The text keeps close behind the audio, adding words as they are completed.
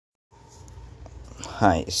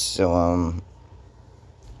Hi, so,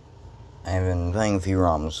 I've been playing a few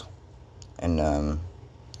ROMs, and,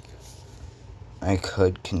 I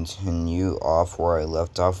could continue off where I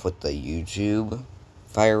left off with the YouTube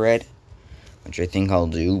Fire Red, which I think I'll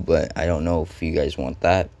do, but I don't know if you guys want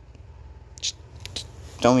that. Just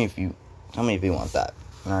tell me if you want that,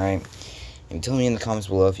 alright? And tell me in the comments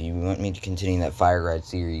below if you want me to continue that Fire Red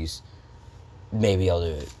series. Maybe I'll do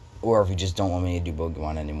it. Or if you just don't want me to do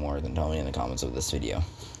Pokemon anymore, then tell me in the comments of this video.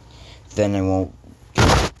 Then I won't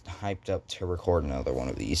get hyped up to record another one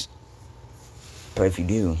of these. But if you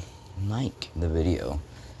do, like the video.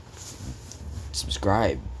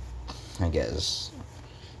 Subscribe, I guess.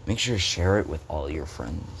 Make sure to share it with all your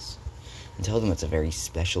friends. And tell them it's a very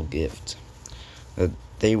special gift. That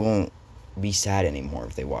they won't be sad anymore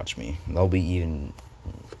if they watch me. They'll be even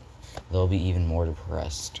more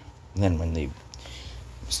depressed than when they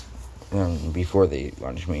before they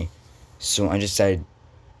watch me. So I decided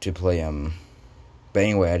to play but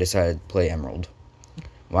anyway, I decided to play Emerald.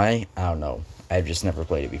 Why? I don't know. I've just never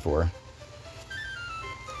played it before.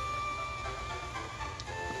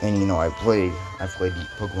 And you know, I've played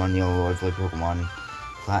Pokemon Yellow, I've played Pokemon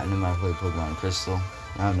Platinum, I've played Pokemon Crystal.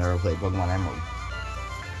 I've never played Pokemon Emerald.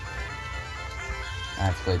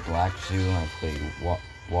 I've played Black too, I've played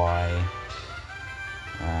Y,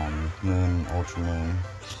 Moon, Ultra Moon,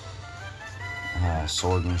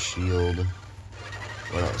 Sword and Shield.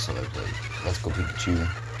 What else have I played? Let's Go Pikachu.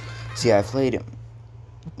 See, I've played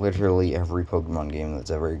literally every Pokemon game that's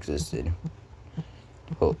ever existed.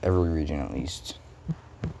 Well, every region at least.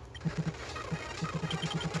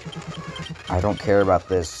 I don't care about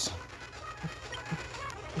this.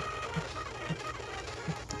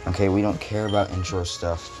 Okay, we don't care about intro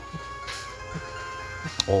stuff.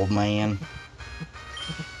 Old man.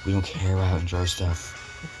 We don't care about intro stuff.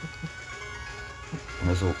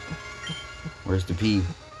 Where's the P?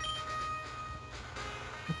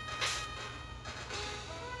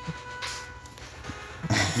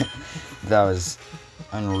 That was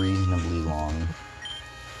unreasonably long.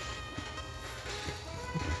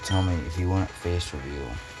 Tell me if you want a face reveal,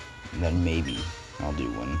 then maybe I'll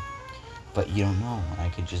do one. But you don't know. I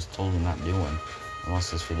could just totally not do one.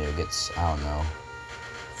 Unless this video gets, I don't know,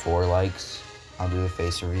 4 likes, I'll do a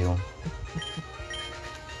face reveal.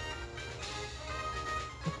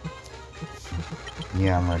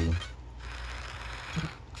 Yeah, I'm ready.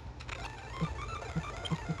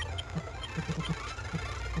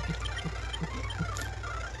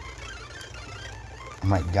 Oh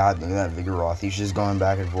my god, look at that Vigoroth. He's just going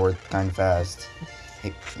back and forth kind of fast.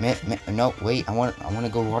 Hey, man, no, wait, I want to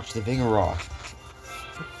go watch the Vigoroth.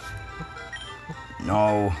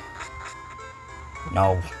 No.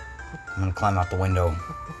 No. I'm gonna climb out the window.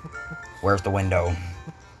 Where's the window?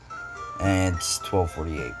 And it's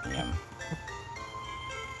 12:48 p.m.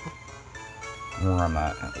 Where I'm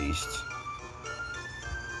at least.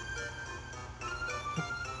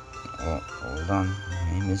 Oh, hold on.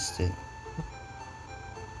 I missed it.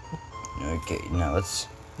 Okay, now let's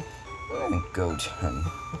go to...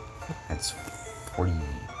 That's 40... No,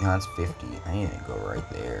 that's 50. I need to go right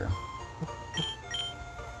there.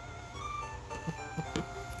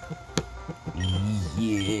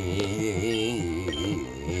 Yeah.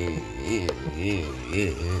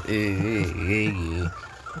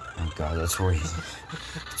 Oh god, that's 40.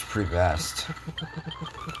 It's pretty fast.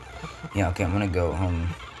 Yeah, okay, I'm gonna go home.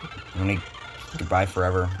 I'm gonna... Goodbye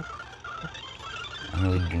forever. I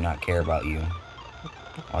really do not care about you.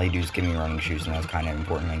 All you do is give me running shoes, and that's kind of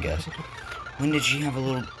important, I guess. When did she have a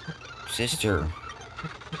little sister?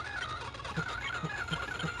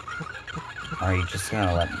 Are you just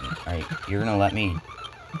gonna let me? You're gonna let me?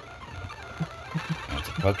 Oh, it's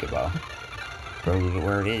a Pokeball. Bro, look at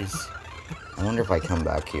where it is. I wonder if I come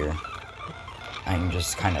back here, I can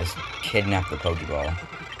just kind of kidnap the Pokeball.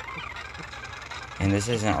 And this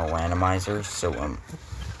isn't a randomizer, so,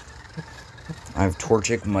 I have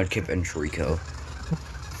Torchic, Mudkip, and Trico.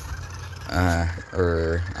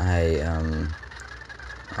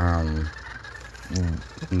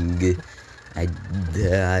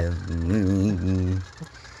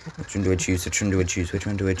 Which one do I choose? Which one do I choose? Which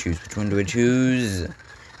one do I choose? Which one do I choose?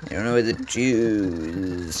 I don't know what to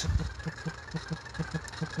choose.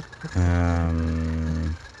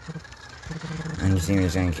 I'm just thinking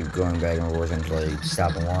it's gonna keep going back and forth until I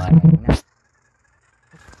stop the line.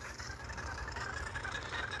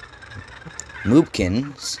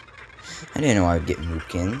 Moopkins? I didn't know I would get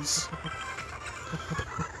Moopkins.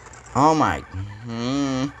 Oh my.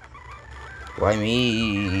 Why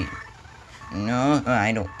me? No,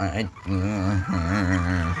 I don't.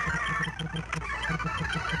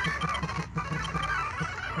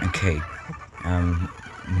 Okay.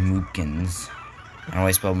 Moopkins. How do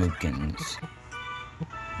I spell Moopkins?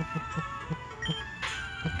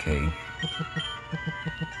 Okay.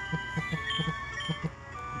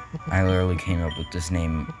 I literally came up with this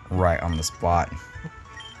name right on the spot.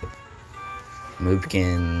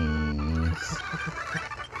 Moopkins.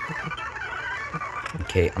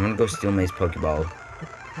 Okay, I'm gonna go steal May's Pokeball.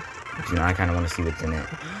 Because now I kind of want to see what's in it.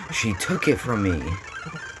 She took it from me.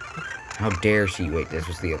 How dare she? Wait, this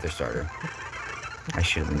was the other starter. I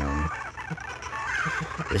should have known.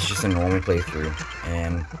 This is just a normal playthrough,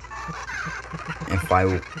 and if I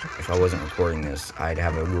wasn't recording this, I'd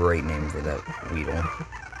have a great name for that Weedle.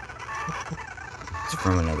 It's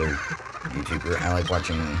from another YouTuber. I like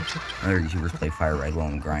watching other YouTubers play Fire Red while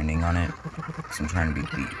I'm grinding on it, because I'm trying to beat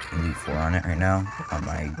the Elite Four on it right now on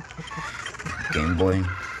my Game Boy.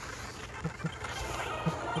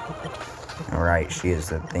 Alright, she is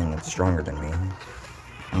that thing that's stronger than me.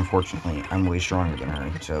 Unfortunately, I'm way stronger than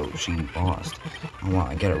her, so she lost. I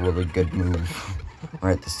want to get a really good move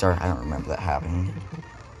right at the start. I don't remember that happening.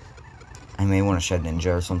 I may want to shed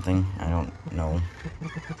Ninja or something. I don't know.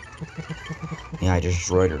 Yeah, I just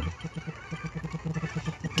destroyed her.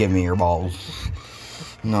 Give me your balls.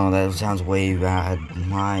 No, that sounds way bad.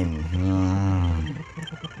 Mine.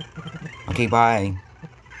 Okay, bye.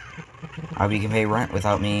 I hope you can pay rent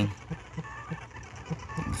without me.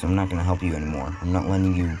 So I'm not going to help you anymore. I'm not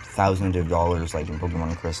lending you thousands of dollars like in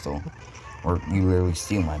Pokemon Crystal. Or you literally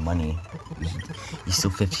steal my money. You steal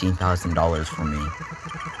 $15,000 from me.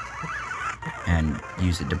 And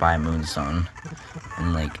use it to buy a Moonstone.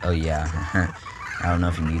 And like, oh yeah. I don't know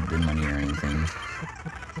if you need the money or anything.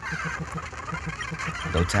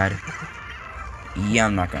 Lotad? Yeah,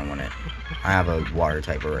 I'm not going to want it. I have a water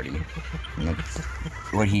type already. And that's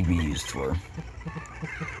what he'd be used for.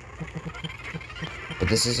 But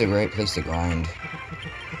this is a great place to grind.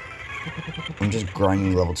 I'm just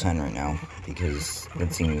grinding level 10 right now, because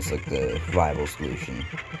that seems like the viable solution.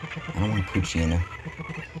 I don't want Poochyena.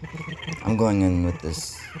 I'm going in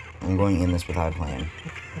this without a plan.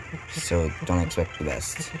 So don't expect the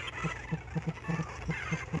best.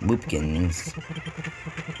 Moopkins.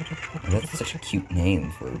 That's such a cute name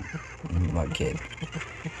for a Mudkip.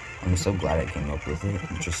 I'm so glad I came up with it,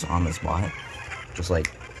 just on the spot. Just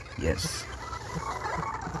like, yes.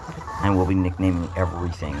 I will be nicknaming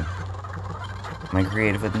everything. Am I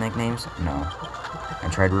creative with nicknames? No. I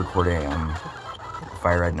tried to record a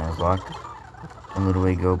Fire Red Nuzlocke a little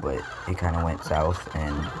way ago, but it kind of went south,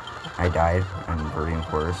 and I died. I'm Verdian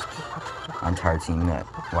Forest. My entire team got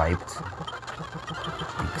wiped.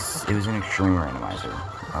 It was an extreme randomizer.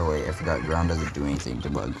 Oh wait, I forgot ground doesn't do anything to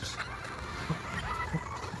bugs.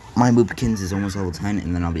 My Moopkins is almost level 10,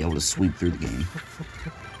 and then I'll be able to sweep through the game.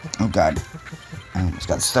 Oh god. I almost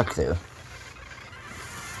got stuck there.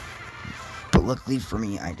 But luckily for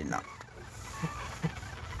me, I did not.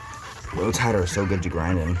 Lotad are so good to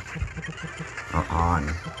grind in. Or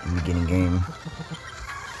on. In the beginning game.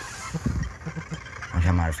 Like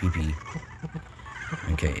I'm out of PP.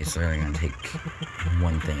 Okay, it's literally gonna take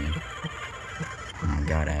one thing. Oh my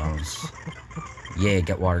god, I almost... Yeah,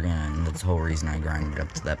 get water gun. That's the whole reason I grinded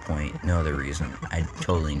up to that point. No other reason. I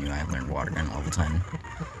totally knew I learned water gun level 10.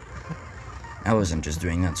 I wasn't just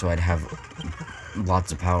doing that so I'd have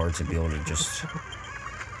lots of power to be able to just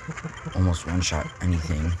almost one-shot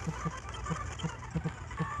anything.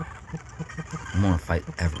 I'm gonna fight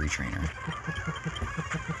every trainer.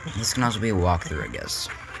 This can also be a walkthrough, I guess.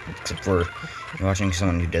 Except for you're watching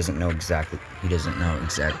someone who doesn't know who doesn't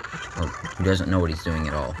know what he's doing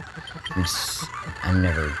at all. I've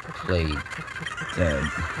never played the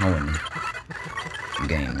Hoenn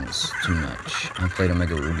games too much. I played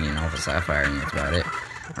Omega Ruby and Alpha Sapphire, and that's about it.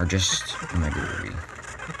 Or just Omega Ruby.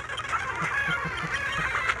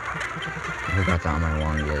 I got that on my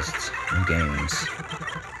long list of games.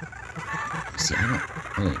 See, I don't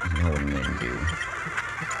really know what I'm gonna do.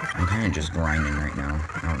 I'm kind of just grinding right now.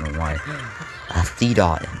 I don't know why. A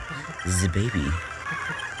Theodot. The baby.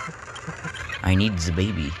 I need the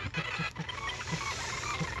baby.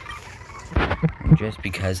 And just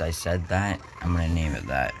because I said that, I'm gonna name it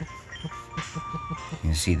that.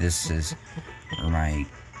 You see, this is where my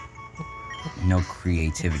no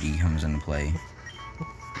creativity comes into play.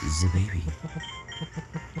 The baby.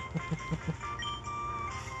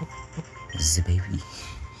 The baby.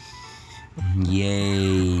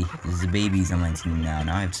 Yay. The baby's on my team now.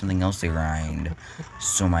 Now I have something else to grind.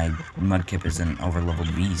 So my Mudkip is an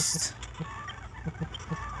overleveled beast.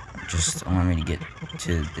 Just allow me to get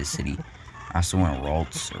to this city. I also want a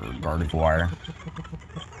Ralts or Gardevoir.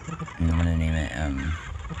 And I'm gonna name it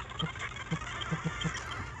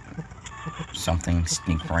something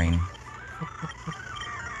Sneak Brain.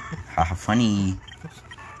 Haha, funny.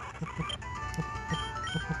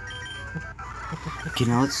 Okay,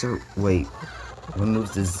 now let's start. Wait, what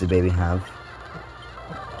moves does the baby have?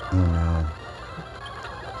 Oh no.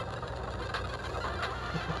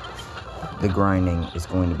 The grinding is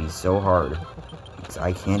going to be so hard because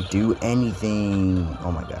I can't do anything.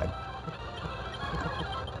 Oh my god.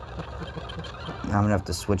 Now I'm gonna have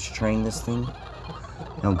to switch train this thing.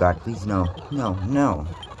 No, God, please, no. No, no.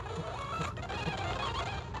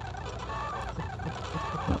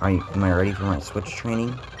 Am I ready for my switch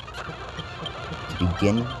training? To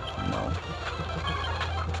begin? No.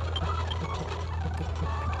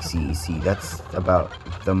 See, that's about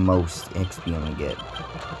the most XP I'm gonna get.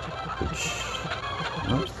 Which,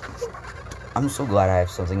 I'm so glad I have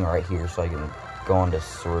something right here so I can go on to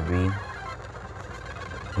Sorby.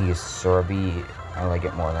 Because Sorby, I like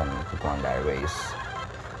it more than Pokemon Database.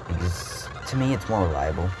 Because, to me, it's more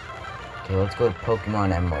reliable. Okay, let's go to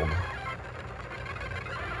Pokemon Emerald.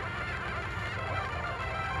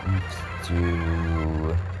 Let's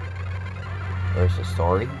do... There's a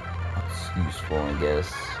story. That's useful, I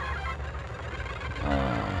guess.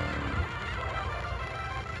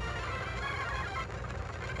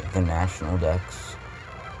 The National Dex.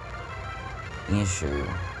 Yeah, sure.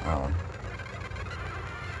 Oh.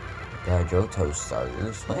 The Johto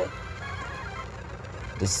starters. What?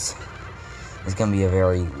 This is gonna be a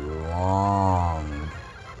very long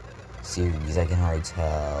series, I can already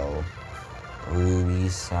tell. Ruby,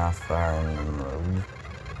 Sapphire, and Emerald.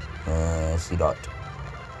 C-Dot.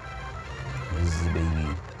 This is the baby.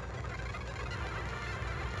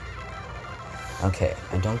 Okay,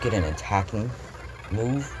 I don't get an attacking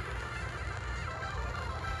move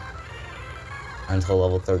until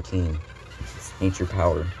level 13. It's nature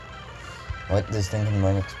power. What? This thing can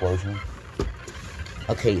run explosion?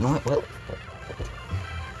 Okay, you know what?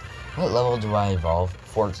 What level do I evolve?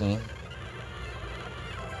 14.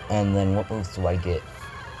 And then what moves do I get?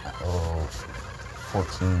 Oh,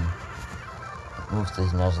 14. What moves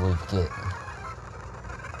does Nuzleaf get?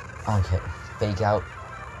 Okay, Fake Out,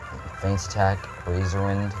 Faint Attack, Razor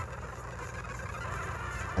Wind,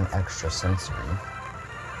 and Extra Sensory.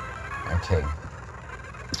 Okay.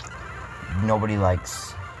 Nobody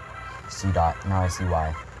likes C-Dot. Now I see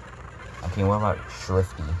why. Okay, what about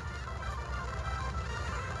Shrifty?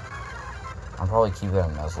 I'll probably keep it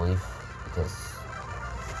on Nuzleaf, because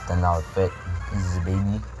then that would fit. This is a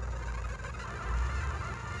baby.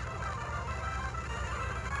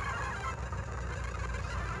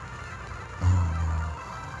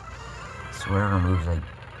 So whatever moves like...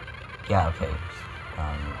 Yeah, okay.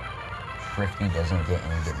 Shrifty doesn't get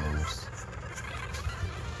any good moves.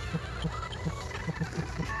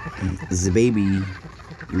 This is a baby.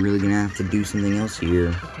 You're really gonna have to do something else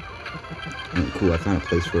here. Oh, cool, I found a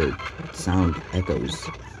place where sound echoes,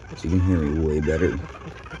 so you can hear me way better.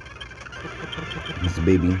 It's a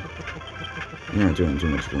baby. You're not doing too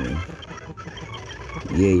much for me.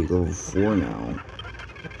 Yay, you're level 4 now.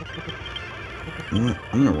 I'm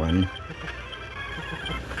gonna run.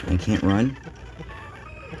 I can't run?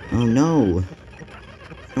 Oh no!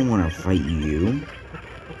 I don't want to fight you.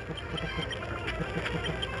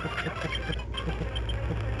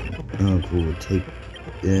 Oh cool, it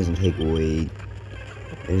doesn't take away.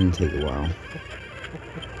 It doesn't take a while.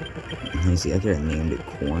 Let me see, I could have named it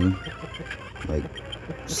Corn. Like,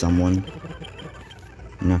 someone.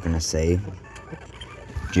 I'm not gonna say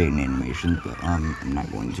Jaden Animation, but I'm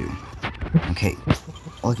not going to. Okay,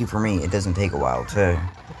 lucky for me, it doesn't take a while to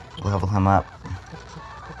level him up.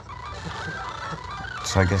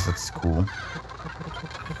 So I guess that's cool.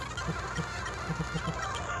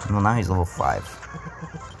 Well, now he's level 5.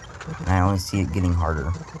 And I only see it getting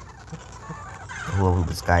harder to level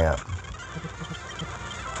this guy up.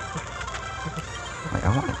 Wait,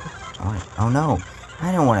 oh no!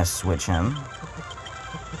 I don't want to switch him.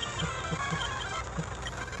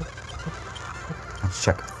 Let's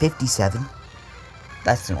check. 57.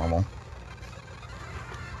 That's normal.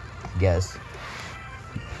 I guess.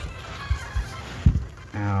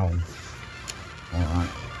 Ow. Hold on.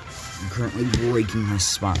 I'm currently breaking my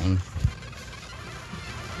spine.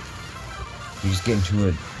 I'm just getting to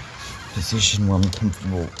a position where I'm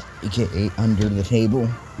comfortable, aka under the table.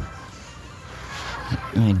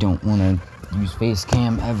 And I don't want to use face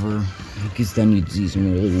cam ever, because then you'd see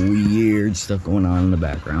some really weird stuff going on in the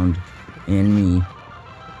background. And me.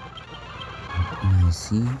 And I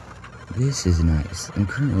see, this is nice. I'm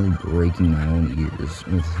currently breaking my own ears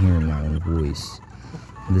with hearing my own voice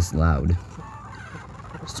this loud.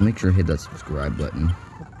 So make sure to hit that subscribe button.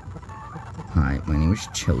 Hi, my name is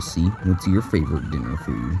Chelsea. What's your favorite dinner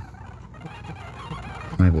food?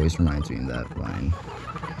 My voice reminds me of that Vine.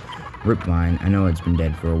 Rip Vine. I know it's been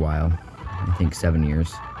dead for a while. I think 7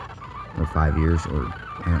 years. Or 5 years, or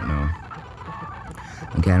I don't know.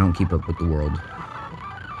 Okay, I don't keep up with the world.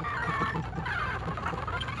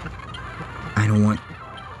 I don't want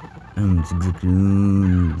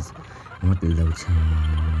zigzagoons. I want the low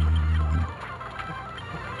time.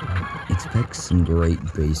 Expect some great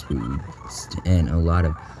base boost and a lot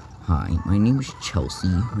of hi, my name is Chelsea.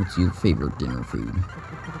 What's your favorite dinner food?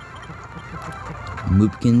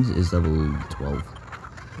 Moopkins is level 12.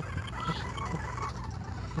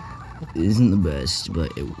 It isn't the best,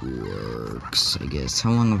 but it works, I guess.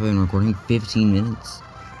 How long have I been recording? 15 minutes?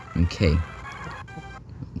 Okay.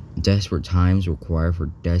 Desperate times require for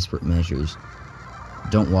desperate measures.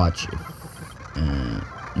 Don't watch it.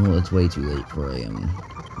 Well, it's way too late for a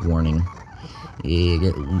warning.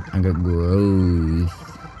 Yeah, I got growth.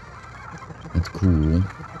 That's cool.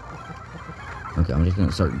 Okay, I'm just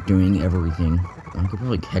gonna start doing everything. I could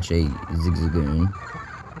probably catch a zigzagoon.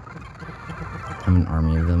 I have an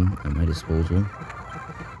army of them at my disposal.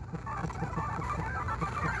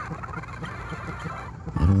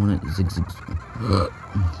 I don't want to zigzag.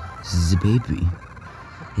 Baby.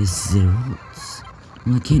 His roots.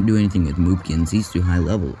 Well, I can't do anything with Moopkins. He's too high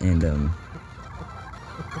level, and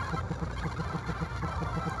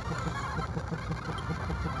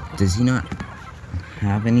does he not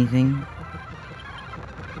have anything?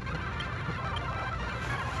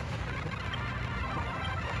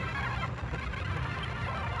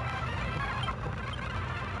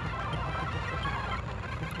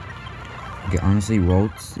 Okay, honestly,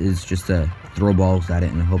 Roltz is just to throw balls at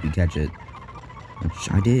it and hope you catch it.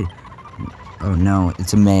 Which I did. Oh no,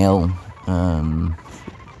 it's a male.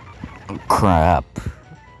 Crap.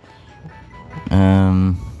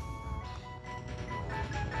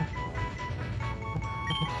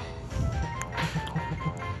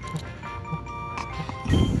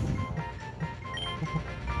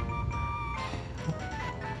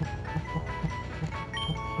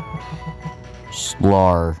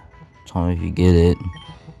 Slar. Tell me if you get it.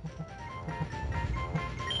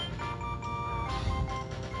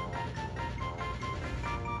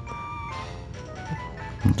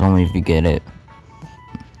 Tell me if you get it.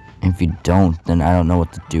 If you don't, then I don't know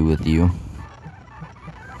what to do with you.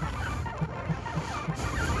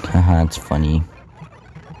 Haha, that's funny.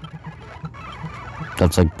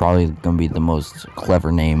 That's like probably gonna be the most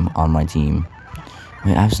clever name on my team.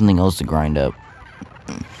 Wait, I have something else to grind up.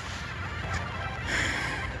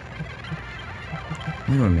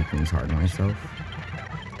 I don't want to make things hard on myself.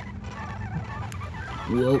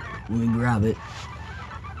 Whoa, let me grab it.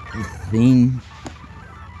 The thing.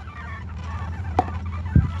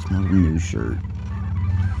 Smells a new shirt.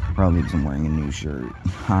 Probably because I'm wearing a new shirt.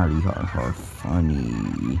 Hardy har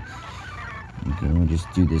funny. Okay, let me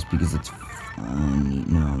just do this because it's funny.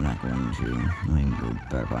 No, I'm not going to. I can go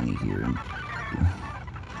back on here and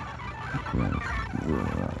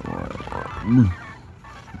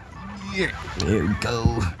yeah, there we go.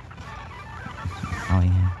 Oh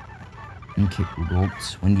yeah. Okay,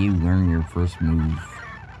 Roltz, when do you learn your first move?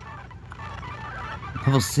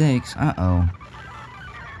 Level 6? Uh-oh.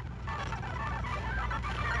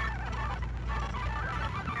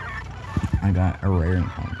 I got a rare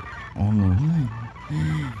encounter. Only one.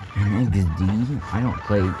 An XD? I don't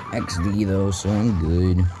play XD though, so I'm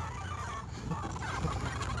good.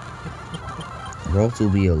 Roltz will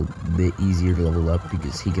be a bit easier to level up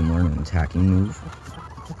because he can learn an attacking move.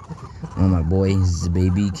 Well, my boy, his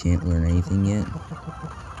baby, can't learn anything yet.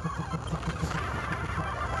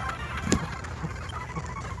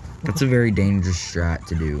 That's a very dangerous strat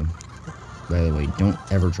to do. By the way, don't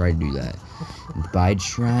ever try to do that. The bide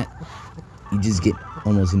strat, you just get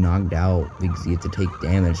almost knocked out because you have to take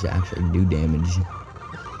damage to actually do damage.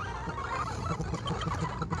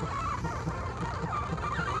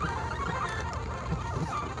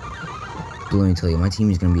 But let me tell you, my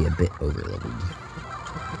team is going to be a bit over-leveled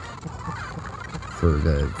for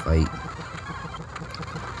the fight.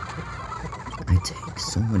 I take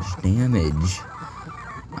so much damage.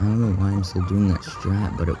 I don't know why I'm still doing that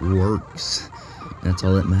strat, but it works. That's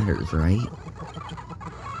all that matters, right?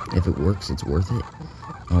 If it works, it's worth it.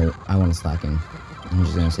 Oh, I want to slacken. I'm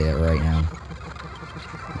just going to say that right now.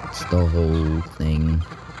 It's the whole thing.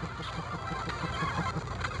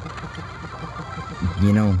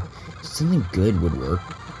 You know, something good would work.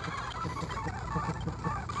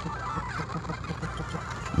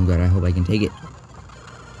 Oh god, I hope I can take it.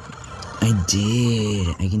 I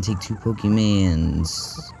did. I can take 2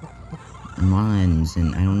 Pokemons. Mons,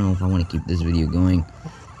 and I don't know if I want to keep this video going.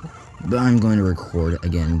 But I'm going to record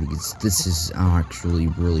again because this is actually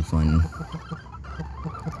really fun.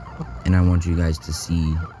 And I want you guys to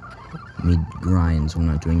see me grind, so I'm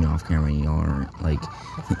not doing it off camera and y'all aren't like,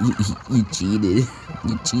 you cheated,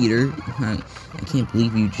 you cheater. I can't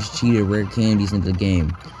believe you just cheated rare candies into the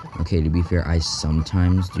game. Okay, to be fair, I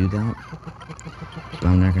sometimes do that, but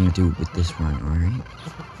I'm not gonna do it with this run, alright?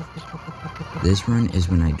 This run is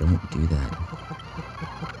when I don't do that.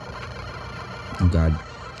 Oh god.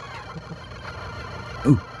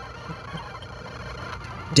 Oh!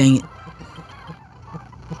 Dang it!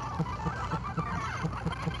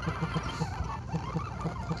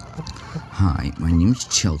 Hi, my name's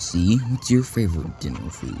Chelsea. What's your favorite dinner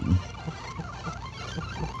food?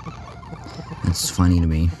 That's funny to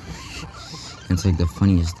me. It's like the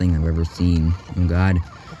funniest thing I've ever seen. Oh god.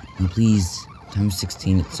 And please, times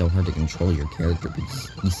 16, it's so hard to control your character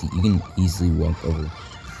because you can easily walk over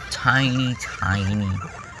tiny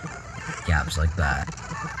gaps like that.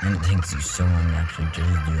 And it takes you so long to actually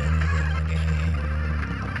just do anything in the game.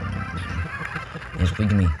 Yes, please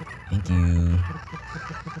give me. Thank you.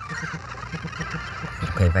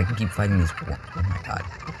 Okay, if I can keep fighting this oh my god.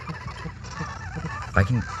 If I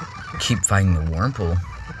can keep fighting the Wurmple,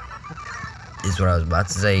 is what I was about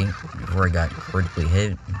to say before I got critically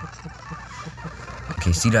hit.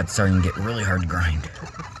 Okay, C-Dot's starting to get really hard to grind.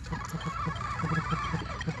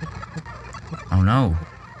 Oh no.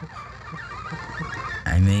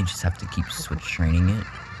 I may just have to keep switch training it.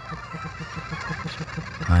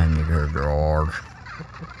 I'm your dog.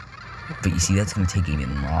 But you see, that's going to take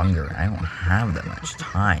even longer. I don't have that much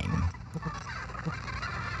time.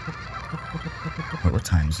 Wait, what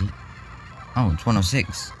time is it? Oh, it's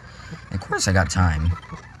 1:06. Of course I got time.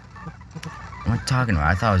 What am I talking about?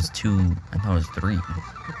 I thought it was 2. I thought it was 3.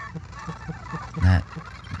 That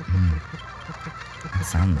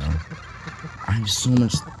sound though. I have so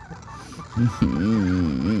much. I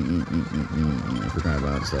forgot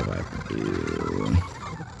about stuff I have to do.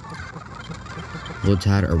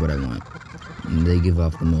 Lotad or what I want. They give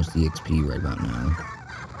off the most EXP right about now.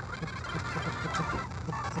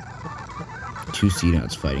 2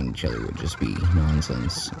 C-Dots fighting each other would just be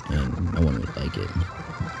nonsense, and no one would like it.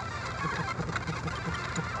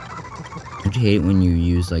 Don't you hate it when you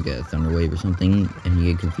use like a Thunder Wave or something, and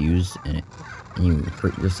you get confused, and you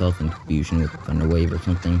hurt yourself in confusion with Thunder Wave or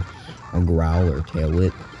something, or Growl or Tail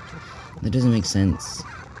Whip? That doesn't make sense.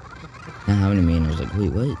 That happened to me, and I was like,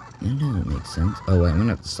 wait, what? That doesn't make sense. Oh wait, I'm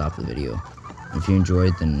gonna have to stop the video. If you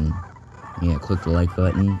enjoyed, then yeah, click the like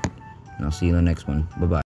button, and I'll see you in the next one. Bye bye.